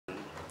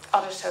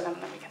I'll just show them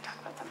and then we can talk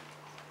about them.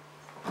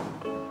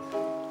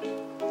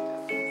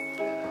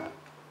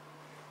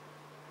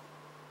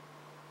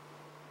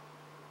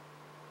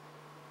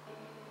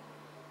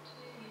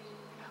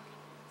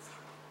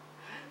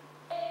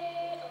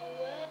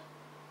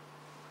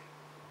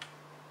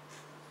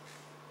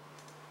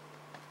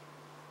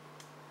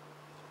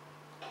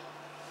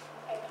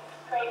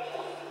 Great to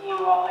see you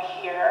all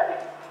here,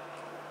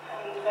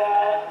 and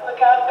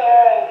look out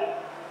there and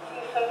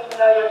see some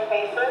familiar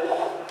faces.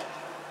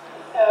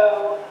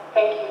 So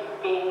thank you for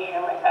being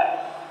here with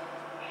us.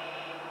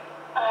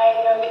 I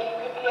know that you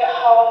could be at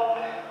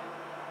home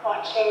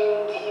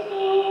watching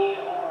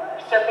TV or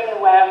surfing the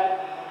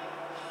web,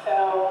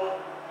 so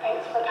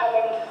thanks for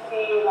coming to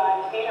see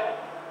live theater.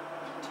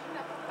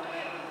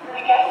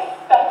 I guess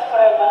that's what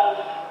I love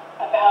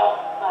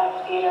about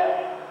live theater,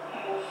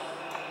 is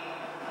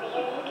the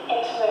unique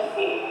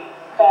intimacy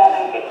that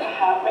I get to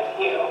have with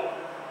you.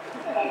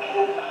 That I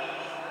can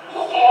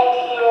stand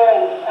here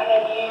in front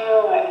of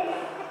you and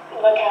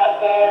look out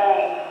there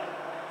and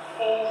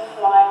see you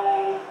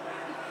smiling.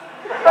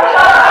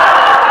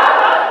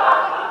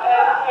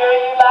 And hear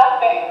you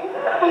laughing.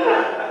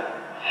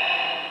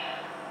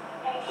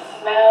 And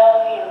smell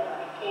your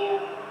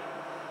perfume.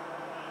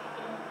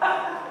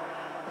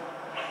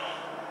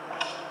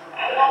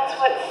 And that's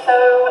what's so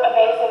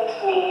amazing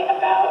to me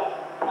about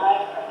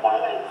live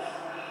performance.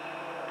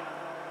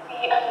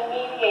 The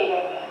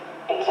unmediated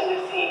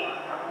intimacy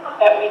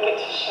that we get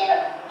to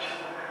share.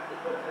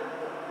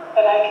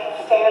 That I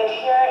can stand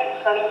here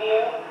in front of you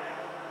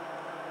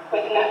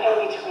with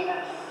nothing between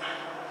us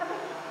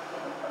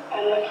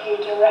and look you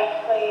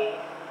directly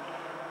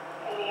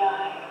in the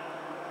eye.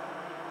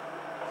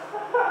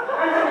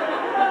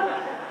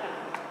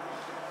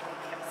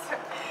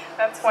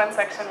 That's one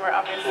section where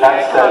obviously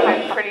I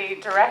comment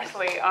pretty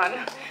directly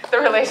on the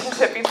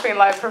relationship between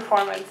live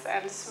performance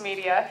and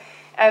media.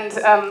 And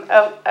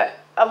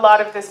a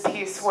lot of this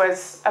piece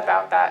was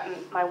about that,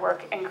 and my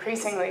work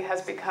increasingly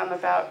has become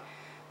about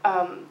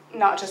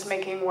not just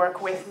making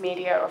work with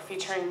media or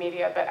featuring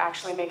media, but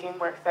actually making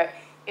work that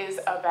is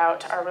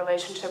about our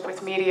relationship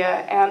with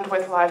media and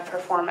with live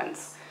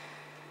performance.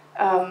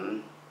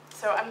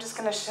 So I'm just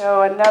going to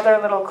show another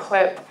little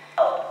clip.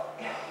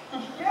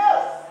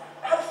 Yes,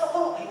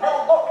 absolutely.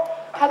 Now look.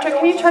 Patrick,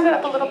 can you turn it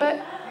up a little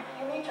bit?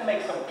 You need to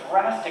make some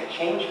drastic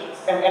changes.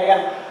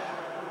 And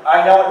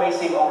I know it may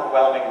seem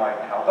overwhelming right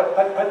now, but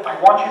I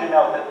want you to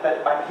know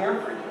that I'm here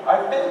for you.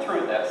 I've been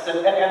through this,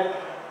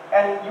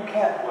 and you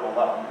can't do it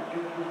alone.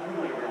 You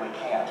really, really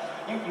can't.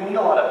 You need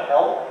a lot of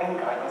help and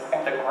guidance,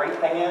 and the great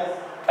thing is,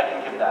 I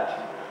can give that to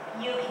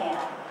you. You can.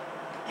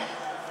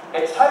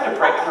 It's time to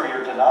break through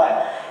your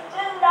denial.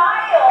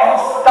 Denial! And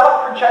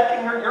stop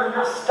projecting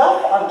your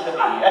stuff onto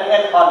me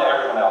and onto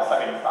everyone else.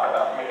 I mean, it's not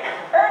about me.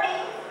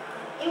 Ernie,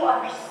 you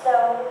are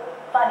so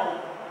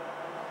funny.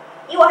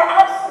 You are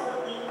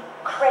absolutely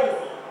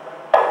crazy.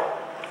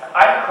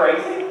 I'm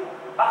crazy?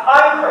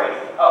 I'm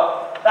crazy.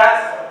 Oh,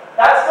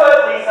 that's good,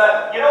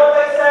 Lisa. You know what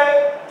they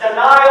say?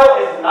 Denial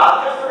is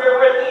not just a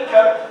river in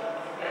Egypt.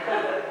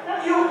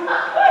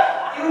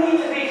 You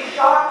need to be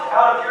shocked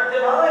out of your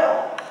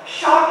denial.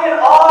 Shock and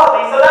awe,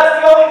 Lisa.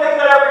 That's the only thing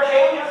that ever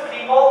changes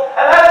people,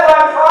 and that's what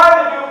I'm trying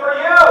to do for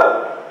you.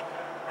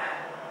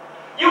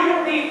 You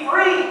can be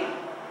free.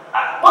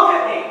 Look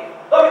at me.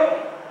 Look at me.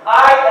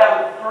 I am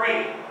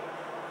free.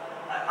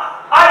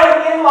 I am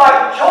in my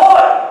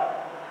joy.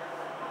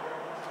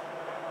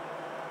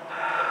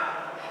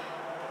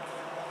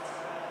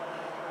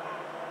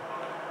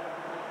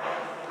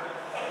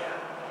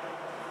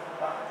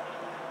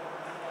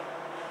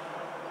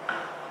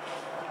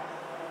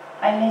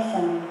 I miss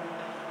him.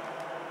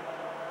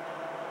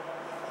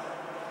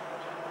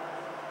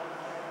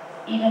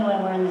 Even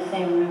when we're in the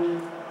same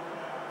room.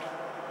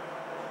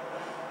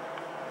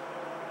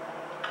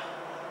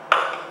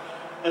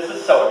 This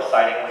is so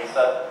exciting,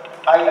 Lisa.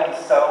 I am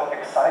so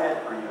excited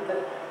for you.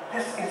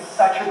 This is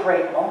such a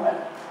great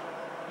moment.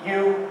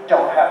 You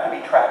don't have to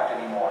be trapped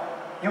anymore.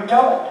 You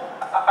don't.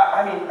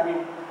 I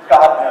mean,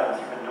 God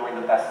knows you've been doing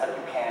the best that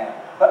you can.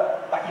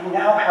 But you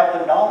now have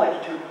the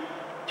knowledge to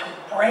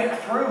break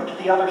through to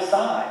the other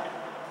side.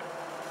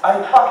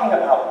 I'm talking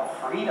about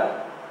freedom.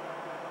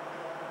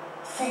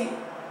 See,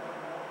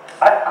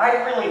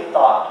 I really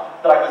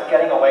thought that I was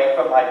getting away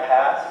from my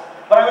past,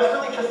 but I was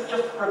really just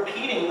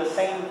repeating the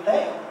same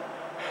thing.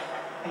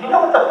 And you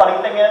know what the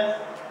funny thing is?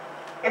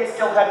 It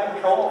still had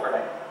control over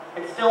me.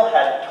 It still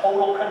had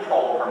total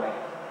control over me.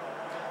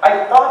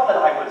 I thought that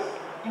I was,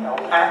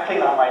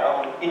 acting on my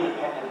own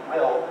independent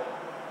will,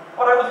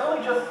 but I was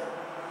really just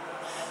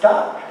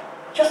stuck,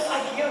 just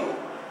like you.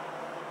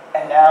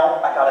 And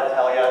now, I gotta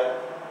tell you,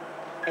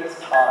 it's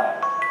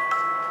time.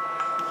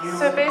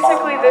 So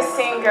basically this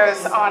scene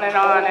goes on,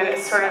 and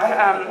it sort of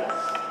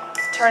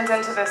turns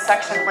into this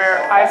section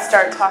where I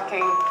start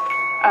talking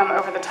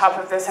over the top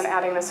of this and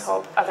adding this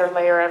whole other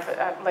layer of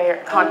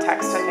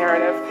context and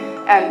narrative.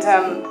 And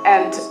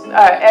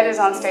Ed is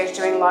on stage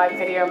doing live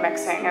video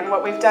mixing, and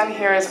what we've done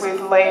here is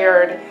we've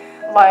layered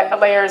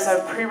layers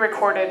of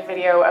pre-recorded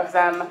video of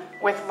them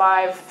with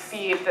live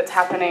feed that's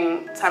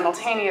happening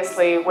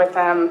simultaneously with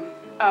them,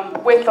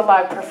 with the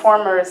live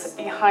performers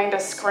behind a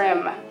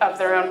scrim of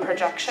their own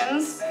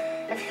projections,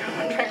 if you're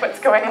wondering what's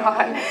going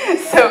on.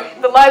 So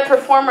the live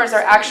performers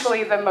are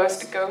actually the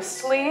most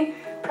ghostly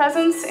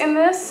presence in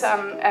this,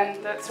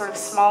 and the sort of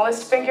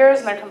smallest figures,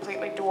 and they're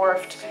completely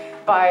dwarfed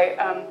by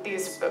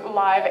these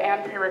live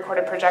and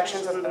pre-recorded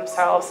projections of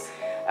themselves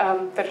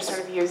that are sort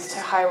of used to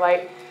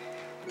highlight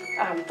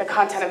the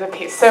content of the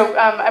piece. So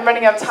I'm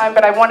running out of time,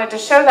 but I wanted to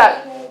show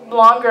that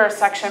longer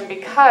section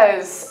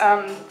because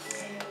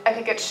I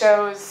think it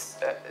shows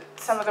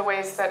some of the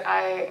ways that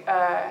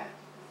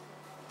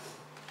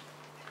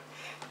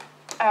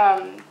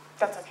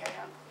that's okay.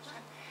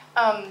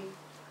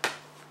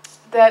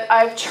 That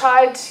I've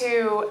tried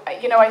to,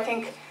 I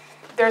think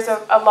there's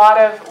a lot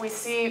of, we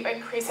see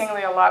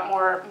increasingly a lot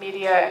more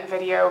media and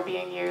video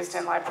being used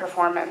in live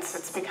performance.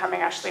 It's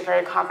becoming actually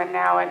very common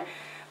now, and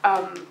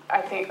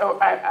I think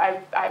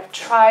I've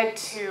tried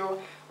to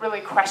really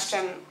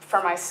question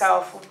for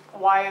myself,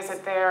 why is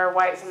it there,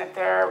 why isn't it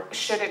there,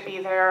 should it be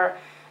there,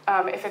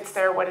 if it's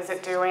there, what is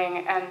it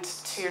doing, and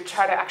to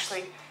try to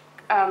actually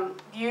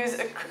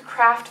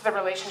craft the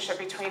relationship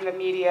between the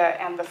media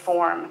and the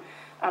form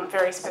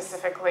very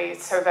specifically,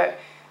 so that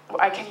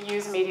I can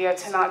use media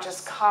to not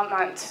just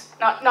comment,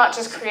 not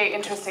just create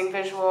interesting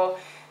visual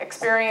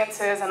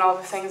experiences and all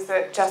the things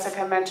that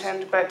Jessica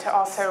mentioned, but to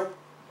also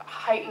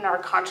heighten our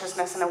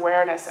consciousness and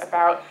awareness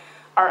about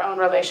our own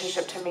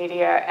relationship to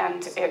media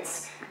and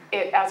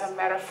it as a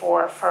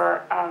metaphor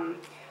for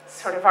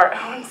sort of our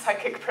own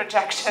psychic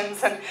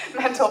projections and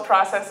mental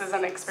processes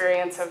and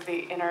experience of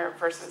the inner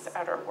versus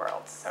outer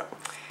world. So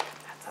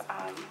that's,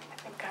 I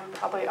think I'm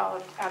probably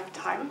all out of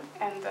time.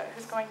 And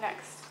who's going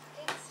next?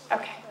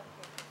 Okay.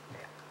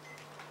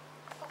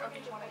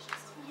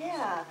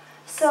 Yeah.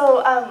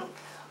 So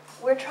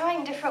we're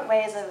trying different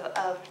ways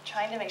of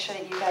trying to make sure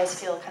that you guys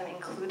feel kind of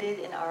included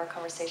in our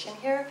conversation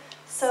here.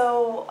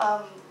 So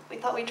we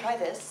thought we'd try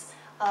this.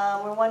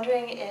 We're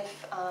wondering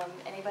if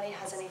anybody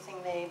has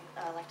anything they'd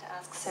like to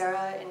ask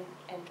Sara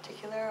in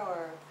particular,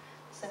 or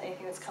is there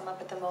anything that's come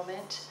up at the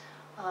moment?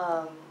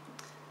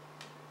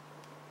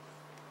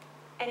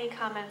 Any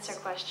comments or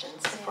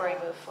questions before we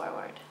move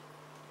forward?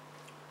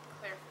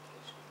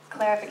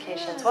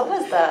 Clarifications. What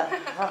was the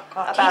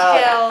about?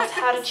 Details,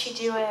 how did she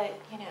do it,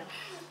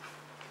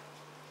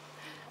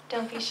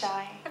 Don't be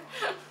shy.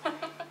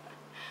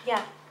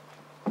 Yeah.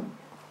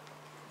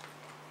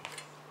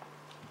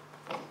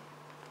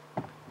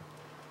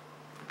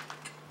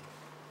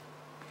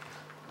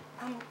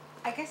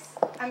 I guess is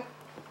it on? It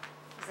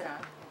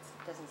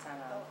doesn't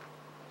sound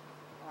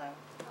on.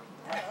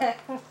 Hello?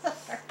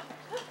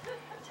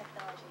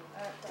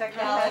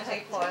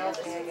 Technology foils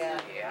me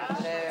again. Yeah.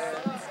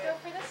 Let's go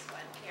for this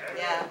one here.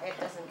 Yeah, it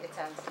doesn't, it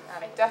sounds.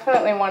 I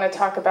definitely want to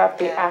talk about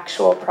the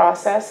actual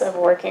process of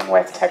working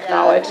with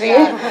technology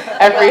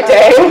every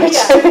day, which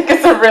I think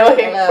is a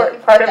really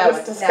important part of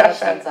this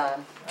discussion. Now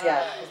on.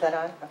 Yeah, is that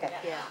on? Okay.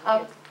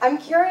 Yeah. I'm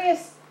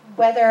curious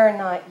whether or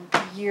not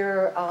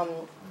you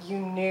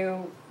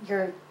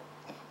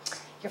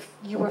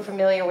were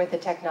familiar with the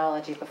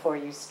technology before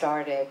you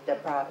started the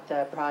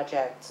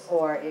project,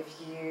 or if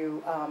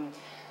you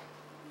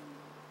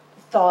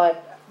thought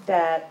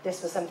that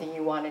this was something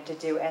you wanted to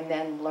do and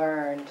then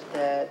learned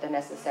the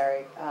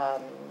necessary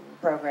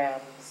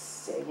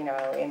programs,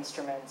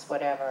 instruments,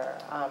 whatever,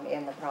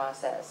 in the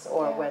process,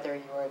 or whether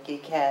you were a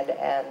geekhead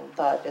and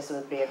thought this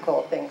would be a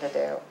cool thing to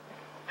do.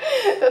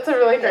 That's a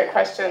really great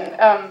question.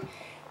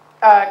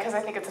 Because I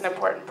think it's an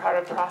important part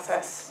of the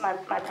process, my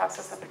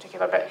process in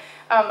particular, but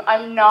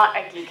I'm not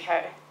a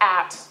geekhead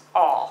at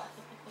all.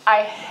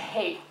 I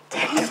hate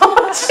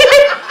technology.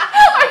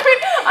 I mean,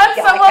 on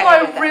some level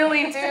I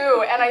really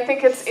do, and I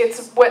think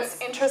it's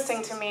what's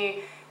interesting to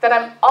me that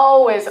I'm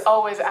always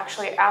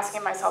actually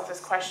asking myself this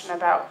question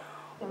about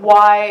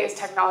why is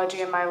technology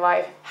in my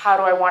life? How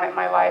do I want it in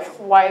my life?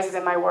 Why is it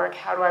in my work?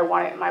 How do I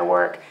want it in my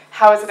work?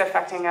 How is it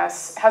affecting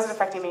us? How's it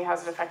affecting me?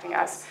 How's it affecting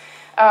us?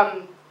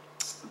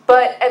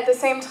 But at the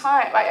same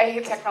time, I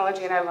hate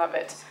technology and I love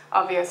it,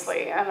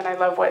 obviously. I mean, I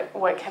love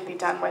what can be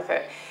done with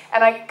it.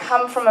 And I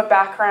come from a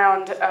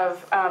background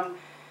of,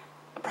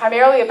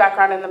 primarily a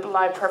background in the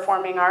live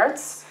performing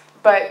arts.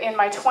 But in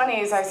my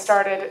 20s, I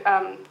started,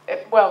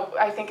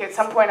 I think at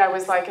some point I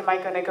was like, am I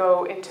going to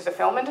go into the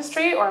film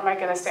industry or am I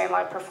going to stay in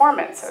live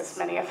performance, as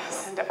many of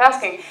us end up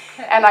asking.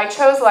 And I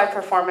chose live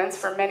performance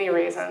for many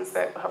reasons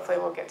that hopefully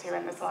we'll get to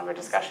in this longer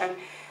discussion.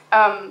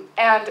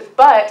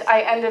 But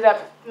I ended up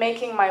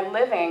making my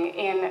living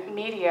in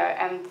media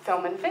and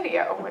film and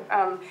video.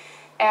 I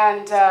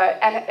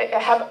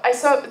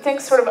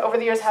think sort of over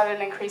the years had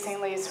an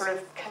increasingly sort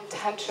of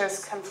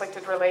contentious,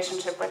 conflicted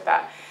relationship with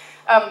that.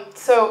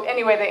 So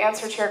anyway, the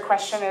answer to your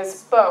question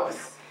is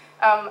both.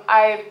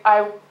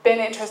 I've been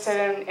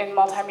interested in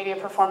multimedia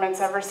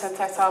performance ever since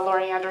I saw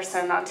Laurie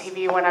Anderson on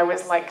TV when I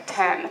was like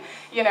 10.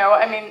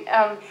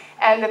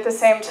 And at the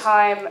same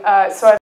time, so I've